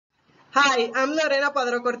Hi, I'm Lorena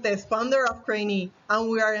Padro Cortez, founder of CRANEeH, and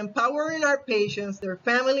we are empowering our patients, their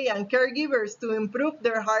family, and caregivers to improve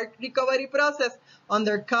their heart recovery process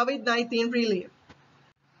under COVID-19 relief.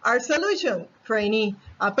 Our solution, CRANEeH,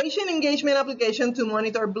 a patient engagement application to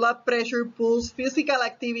monitor blood pressure, pulse, physical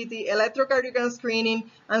activity, electrocardiogram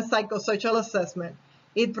screening, and psychosocial assessment.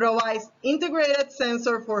 It provides integrated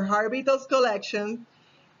sensor for heart vitals collection.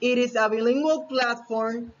 It is a bilingual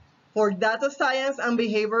platform for data science and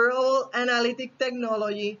behavioral analytic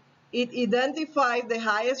technology. It identifies the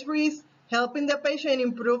highest risk, helping the patient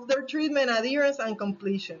improve their treatment adherence and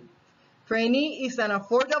completion. CRANEeH is an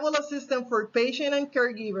affordable assistant for patients and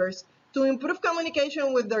caregivers to improve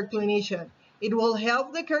communication with their clinician. It will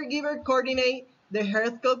help the caregiver coordinate the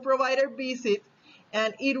healthcare provider visit,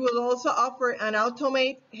 and it will also offer an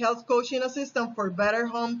automated health coaching assistant for better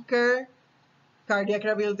home care, cardiac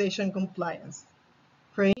rehabilitation compliance.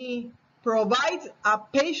 CRANEeH provides a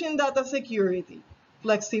patient data security,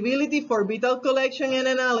 flexibility for vital collection and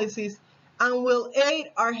analysis, and will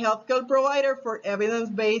aid our healthcare provider for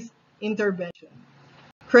evidence-based intervention.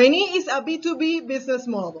 CRANEeH is a B2B business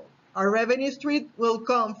model. Our revenue stream will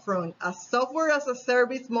come from a software as a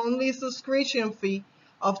service monthly subscription fee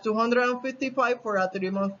of $255 for a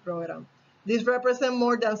 3-month program. This represents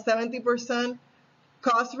more than 70%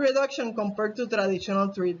 cost reduction compared to traditional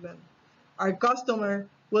treatment. Our customer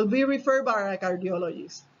will be referred by a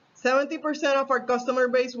cardiologist. 70% of our customer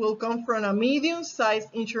base will come from a medium-sized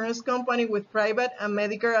insurance company with private and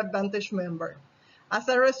Medicare Advantage members. As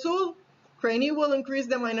a result, CRANEeH will increase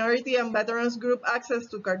the minority and veterans group access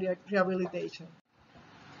to cardiac rehabilitation.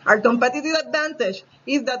 Our competitive advantage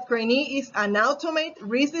is that CRANEeH is an automated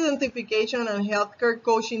risk identification and healthcare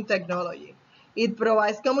coaching technology. It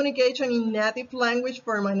provides communication in native language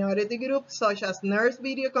for minority groups such as nurse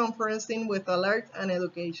video conferencing with alerts and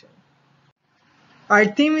education. Our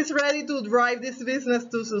team is ready to drive this business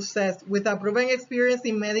to success with a proven experience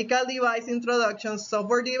in medical device introduction,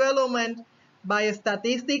 software development,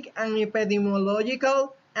 biostatistic and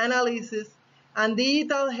epidemiological analysis, and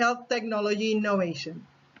digital health technology innovation.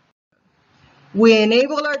 We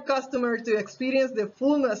enable our customers to experience the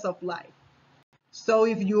fullness of life. So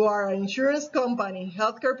if you are an insurance company,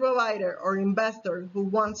 healthcare provider, or investor who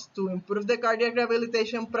wants to improve the cardiac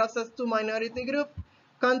rehabilitation process to minority group,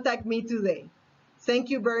 contact me today. Thank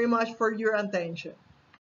you very much for your attention.